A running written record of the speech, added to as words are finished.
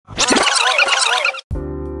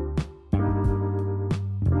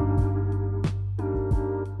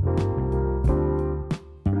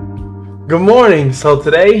Good morning. So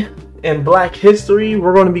today in Black History,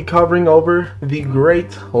 we're going to be covering over the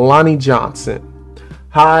great Lonnie Johnson.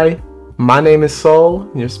 Hi, my name is Soul,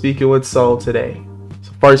 and you're speaking with Soul today.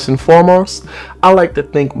 So first and foremost, I like to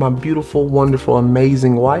thank my beautiful, wonderful,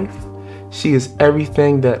 amazing wife. She is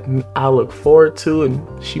everything that I look forward to,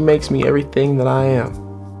 and she makes me everything that I am.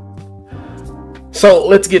 So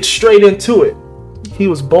let's get straight into it. He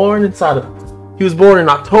was born in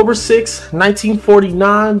October 6,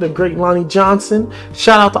 1949, the great Lonnie Johnson.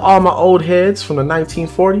 Shout out to all my old heads from the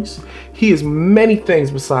 1940s. He is many things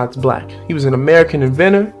besides black. He was an American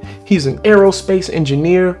inventor. He's an aerospace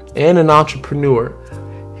engineer and an entrepreneur.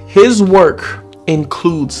 His work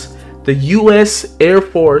includes the U.S. Air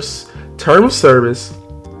Force term of service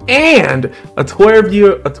and a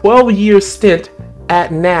 12-year stint at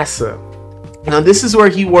NASA. Now, this is where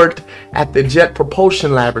he worked at the Jet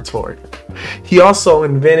Propulsion Laboratory. He also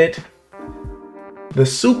invented the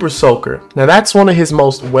Super Soaker. Now, that's one of his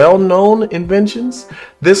most well-known inventions.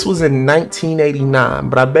 This was in 1989,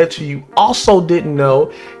 but I bet you also didn't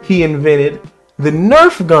know he invented the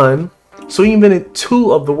Nerf gun. So he invented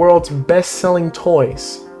two of the world's best-selling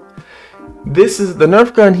toys. This is the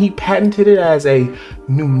Nerf gun. He patented it as a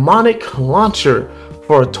pneumonic launcher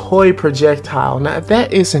for a toy projectile. Now, if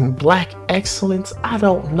that isn't black excellence, I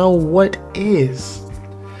don't know what is.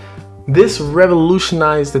 This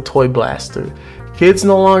revolutionized the toy blaster. Kids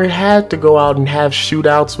no longer had to go out and have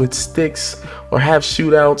shootouts with sticks or have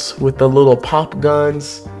shootouts with the little pop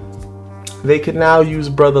guns. They could now use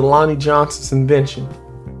brother Lonnie Johnson's invention.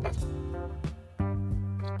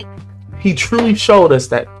 He truly showed us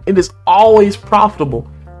that it is always profitable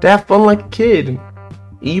to have fun like a kid,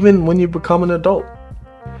 even when you become an adult.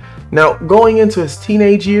 Now, going into his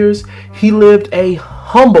teenage years, he lived a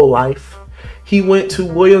humble life. He went to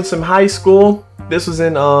Williamson High School. This was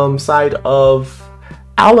in side of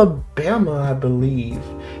Alabama, I believe.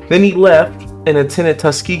 Then he left and attended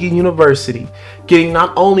Tuskegee University, getting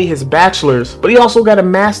not only his bachelor's, but he also got a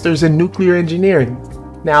master's in nuclear engineering.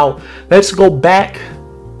 Now, let's go back,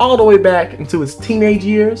 all the way back into his teenage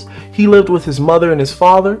years. He lived with his mother and his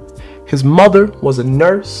father. His mother was a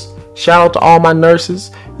nurse. Shout out to all my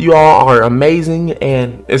nurses. You all are amazing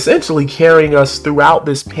and essentially carrying us throughout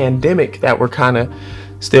this pandemic that we're kind of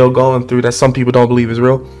still going through, that some people don't believe is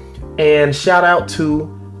real. And shout out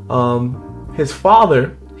to his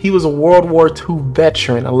father. He was a World War II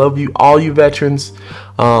veteran. I love you, all you veterans.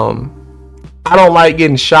 I don't like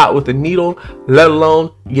getting shot with a needle, let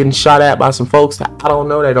alone getting shot at by some folks that I don't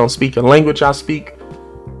know, that don't speak the language I speak.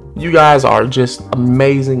 You guys are just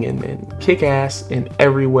amazing and kick ass in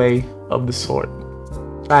every way of the sort.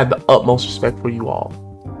 I have the utmost respect for you all.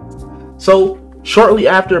 So, shortly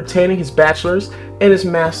after obtaining his bachelor's and his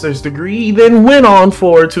master's degree, he then went on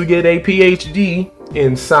to get a PhD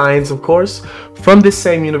in science, of course, from this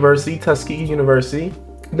same university, Tuskegee University.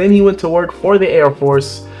 Then he went to work for the Air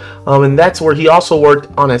Force, and that's where he also worked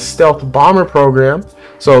on a stealth bomber program.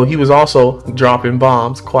 So he was also dropping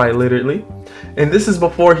bombs, quite literally. And this is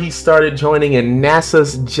before he started joining in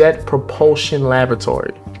NASA's Jet Propulsion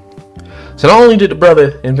Laboratory. So not only did the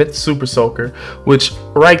brother invent the Super Soaker, which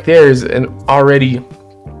right there is already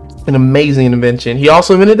an amazing invention, he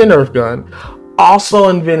also invented the Nerf gun, also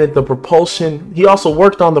invented the propulsion. He also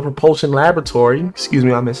worked on the propulsion laboratory. Excuse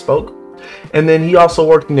me, I misspoke. And then he also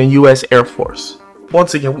worked in the U.S. Air Force.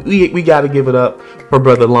 Once again, we got to give it up for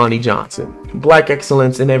brother Lonnie Johnson. Black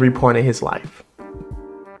excellence in every point of his life.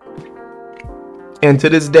 And to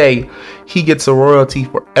this day, he gets a royalty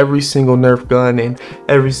for every single Nerf gun and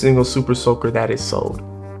every single Super Soaker that is sold.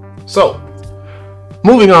 So,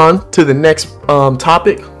 moving on to the next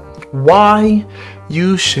topic. Why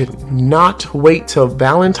you should not wait till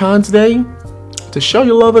Valentine's Day to show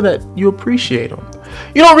your lover that you appreciate him.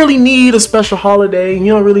 You don't really need a special holiday.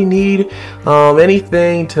 You don't really need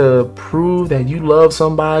anything to prove that you love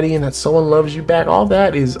somebody and that someone loves you back. All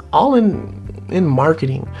that is all in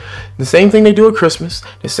marketing. The same thing they do at Christmas,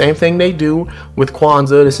 the same thing they do with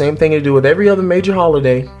Kwanzaa, the same thing they do with every other major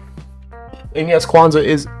holiday. And yes, Kwanzaa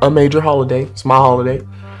is a major holiday. It's my holiday.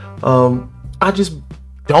 I just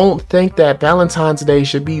don't think that Valentine's Day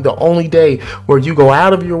should be the only day where you go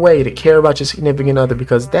out of your way to care about your significant other,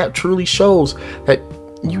 because that truly shows that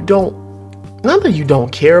you don't, not that you don't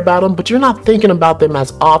care about them, but you're not thinking about them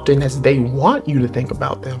as often as they want you to think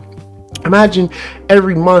about them. Imagine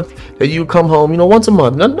every month that you come home, once a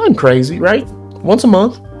month, nothing crazy, right? Once a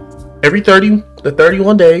month, every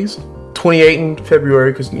 31 days, 28 in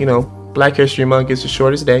February, because, Black History Month gets the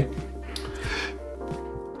shortest day.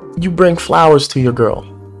 You bring flowers to your girl.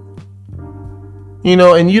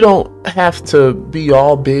 And you don't have to be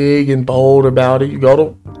all big and bold about it. You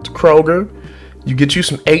go to Kroger, you get you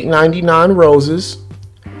some $8.99 roses,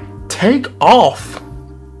 take off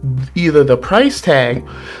either the price tag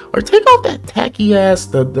or take off that tacky ass,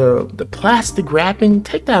 the plastic wrapping,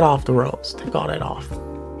 take that off the rose, take all that off.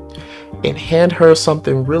 And hand her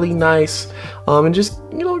something really nice, and just,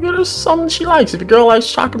 get her something she likes. If your girl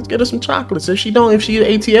likes chocolates, get her some chocolates. If she don't, if she an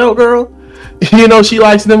ATL girl, she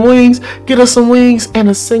likes them wings, get her some wings and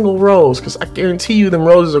a single rose, because I guarantee you them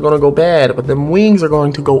roses are going to go bad, but them wings are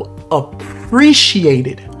going to go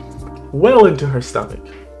appreciated well into her stomach.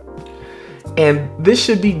 And this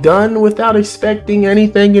should be done without expecting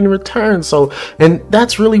anything in return. And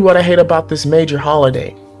that's really what I hate about this major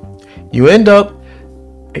holiday. You end up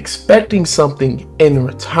expecting something in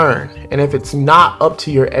return, and if it's not up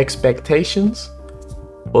to your expectations,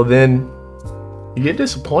 well, then you get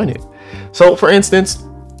disappointed. So for instance,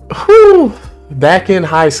 back in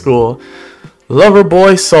high school, lover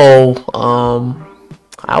boy soul,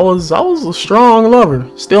 I was a strong lover,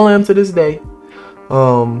 still am to this day,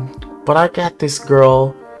 but I got this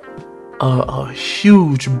girl a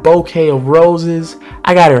huge bouquet of roses.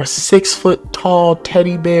 I got her a 6-foot tall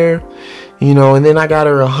teddy bear, and then I got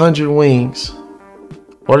her 100 wings.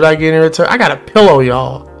 What did I get in return? I got a pillow,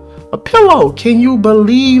 y'all. A pillow. Can you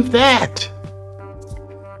believe that?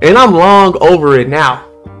 And I'm long over it now.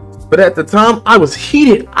 But at the time, I was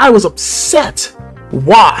heated. I was upset.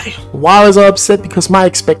 Why? Why was I upset? Because my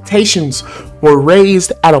expectations were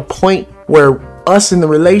raised at a point where us in the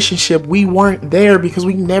relationship, we weren't there because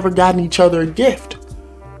we never gotten each other a gift.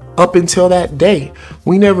 Up until that day,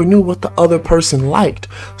 we never knew what the other person liked.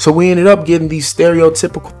 So we ended up getting these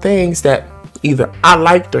stereotypical things that either I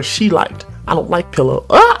liked or she liked. I don't like pillows.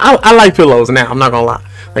 I like pillows now, I'm not gonna lie.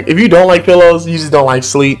 Like, if you don't like pillows, you just don't like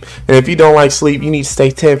sleep. And if you don't like sleep, you need to stay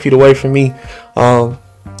 10 feet away from me.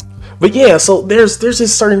 But yeah, so there's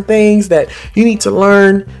just certain things that you need to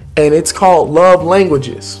learn, and it's called love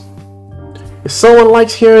languages. If someone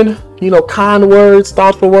likes hearing, kind words,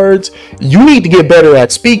 thoughtful words, you need to get better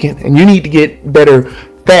at speaking, and you need to get better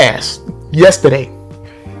fast, yesterday.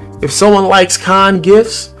 If someone likes kind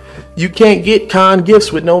gifts, you can't get kind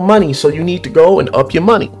gifts with no money, so you need to go and up your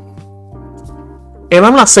money. And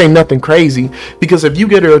I'm not saying nothing crazy, because if you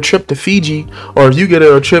get her a trip to Fiji, or if you get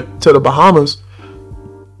her a trip to the Bahamas,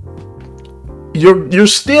 you're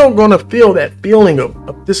still going to feel that feeling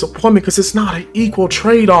of disappointment, because it's not an equal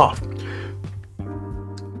trade-off.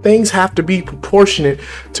 Things have to be proportionate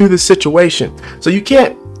to the situation. So you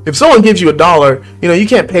can't, if someone gives you $1, you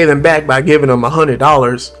can't pay them back by giving them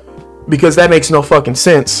 $100, because that makes no fucking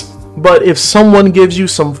sense. But if someone gives you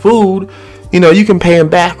some food, you can pay them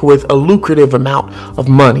back with a lucrative amount of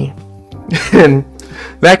money. And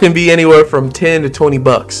that can be anywhere from 10 to 20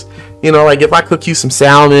 bucks. Like if I cook you some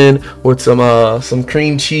salmon with some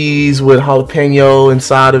cream cheese with jalapeno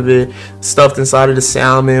inside of it, stuffed inside of the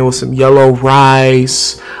salmon with some yellow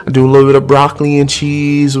rice. I do a little bit of broccoli and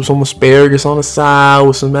cheese with some asparagus on the side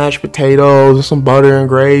with some mashed potatoes and some butter and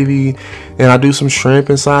gravy. And I do some shrimp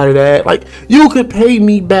inside of that. Like, you could pay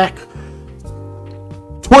me back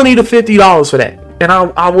 $20 to $50 for that, and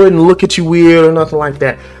I wouldn't look at you weird or nothing like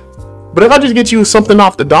that. But if I just get you something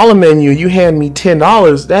off the dollar menu, you hand me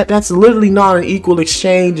 $10, that's literally not an equal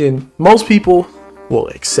exchange, and most people will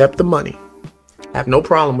accept the money. I have no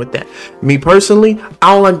problem with that. Me personally,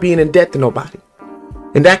 I don't like being in debt to nobody.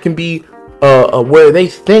 And that can be where they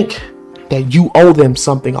think that you owe them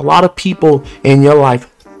something. A lot of people in your life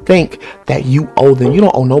think that you owe them. You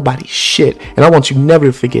don't owe nobody shit, and I want you never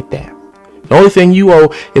to forget that. The only thing you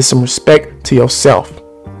owe is some respect to yourself.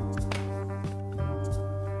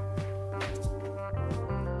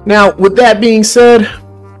 Now, with that being said,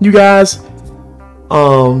 you guys,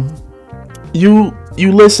 you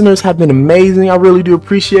listeners have been amazing. I really do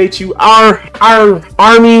appreciate you. Our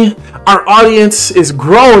army, our audience is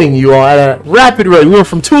growing, you all, at a rapid rate. We went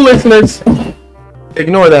from 2 listeners.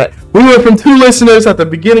 Ignore that. We went from 2 listeners at the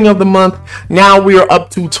beginning of the month. Now we are up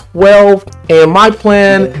to 12. And my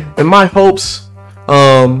plan and my hopes,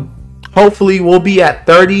 hopefully we'll be at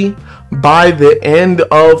 30 by the end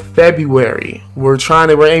of February. We're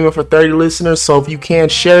aiming for 30 listeners. So if you can,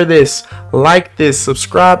 share this, like this,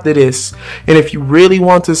 subscribe to this. And if you really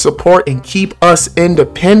want to support and keep us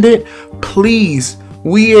independent, please,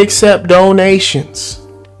 we accept donations.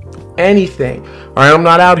 Anything. All right, I'm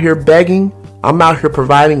not out here begging. I'm out here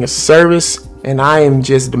providing a service, and I am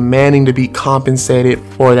just demanding to be compensated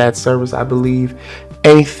for that service. I believe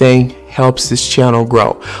anything helps this channel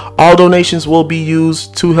grow. All donations will be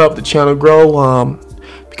used to help the channel grow,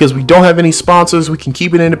 because we don't have any sponsors. We can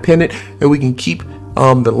keep it independent, and we can keep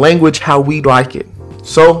the language how we like it.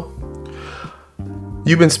 So,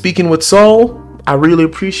 you've been speaking with Soul. I really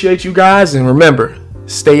appreciate you guys. And remember,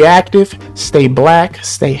 stay active, stay black,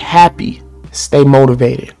 stay happy, stay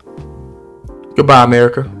motivated. Goodbye,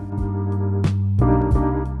 America.